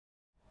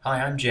Hi,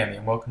 I'm Jamie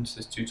and welcome to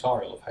this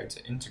tutorial of how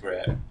to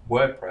integrate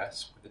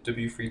WordPress with the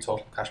W3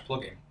 Total Cache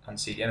plugin and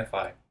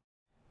CDNify.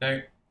 Now,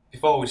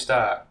 before we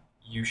start,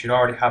 you should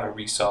already have a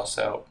resource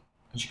set up.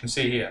 As you can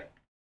see here,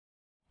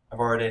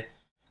 I've already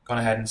gone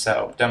ahead and set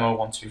up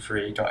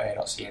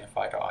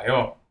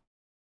demo123.a.cdnify.io,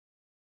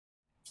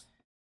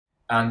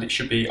 and it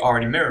should be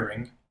already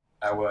mirroring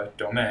our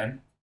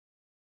domain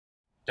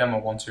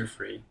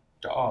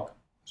demo123.org.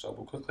 So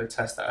we'll quickly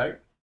test that out.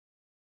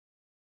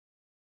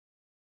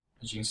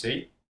 As you can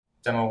see,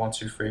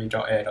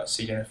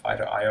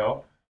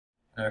 demo123.a.cdnify.io,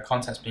 and our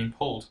content's being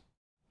pulled,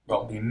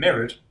 being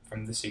mirrored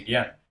from the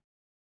CDN.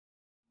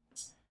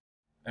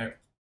 Now,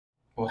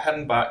 we'll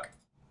head back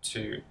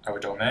to our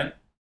domain,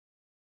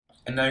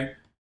 and now,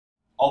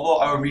 although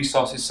our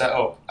resource is set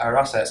up, our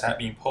assets aren't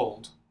being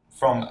pulled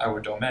from our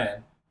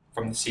domain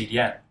from the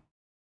CDN.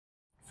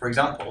 For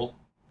example,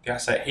 the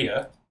asset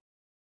here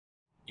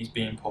is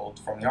being pulled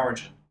from the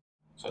origin.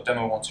 So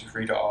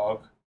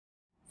demo123.org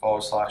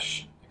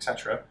 /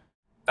 etc.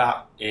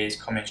 That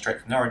is coming straight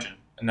from the origin.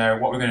 And now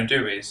what we're going to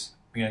do is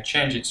we're going to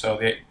change it so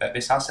that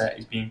this asset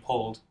is being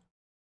pulled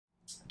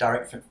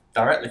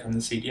directly from the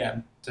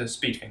CDN to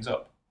speed things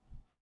up.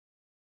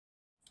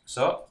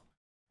 So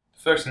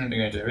the first thing that we're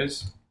going to do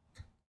is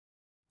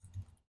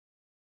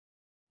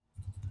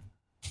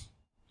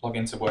log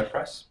into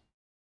WordPress.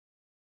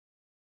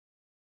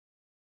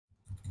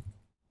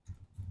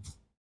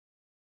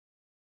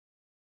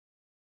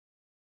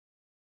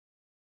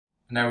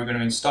 And now we're going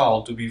to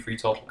install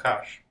W3 Total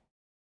Cache.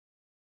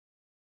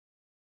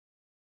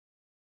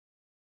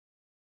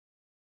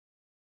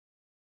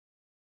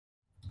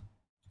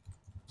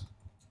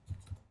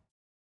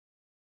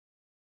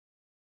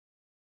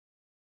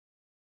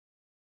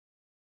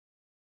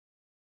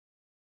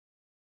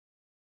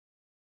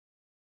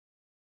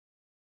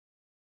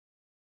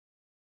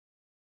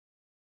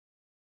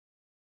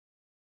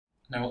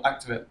 Now we'll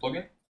activate the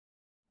plugin.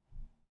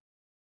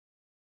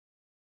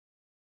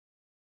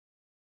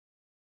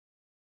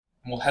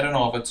 And we'll head on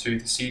over to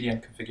the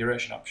CDN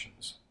configuration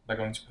options by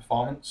going to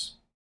Performance,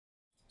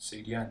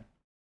 CDN.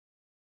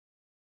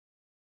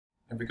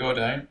 If we go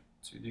down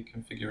to the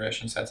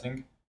configuration setting,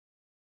 we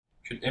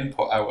should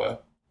input our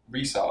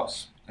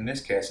resource. In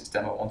this case, it's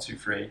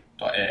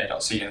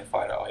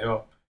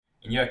demo123.a.cdnify.io.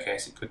 In your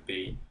case, it could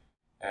be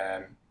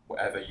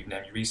whatever you've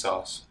named your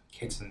resource,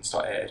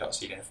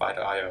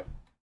 kittens.a.cdnify.io.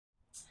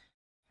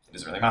 It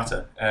doesn't really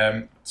matter.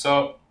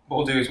 So what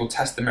we'll do is we'll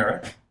test the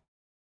mirror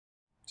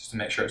just to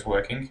make sure it's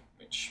working,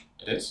 which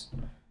it is.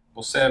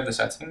 We'll save the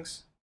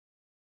settings.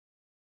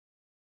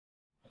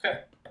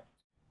 Okay.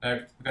 Now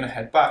we're going to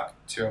head back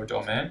to our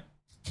domain,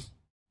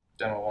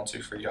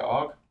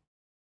 demo123.org.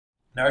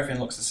 Now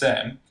everything looks the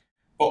same,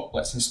 but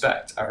let's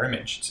inspect our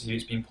image to see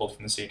it's being pulled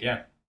from the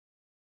CDN.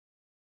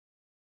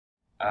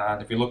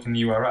 And if we look in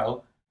the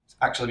URL, it's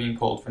actually being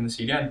pulled from the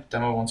CDN,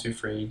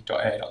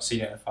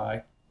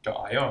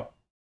 demo123.a.cdnify.io.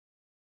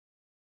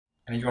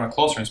 And if you want a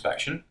closer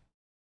inspection,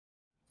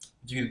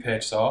 view the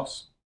page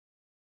source.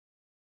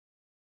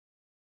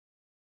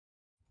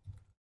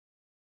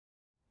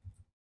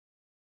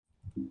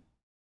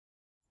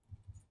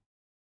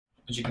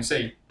 As you can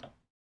see,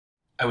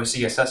 our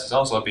CSS is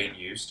also being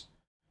used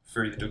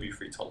through the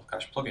W3 Total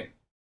Cache plugin.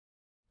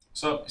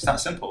 So it's that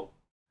simple.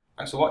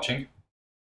 Thanks for watching.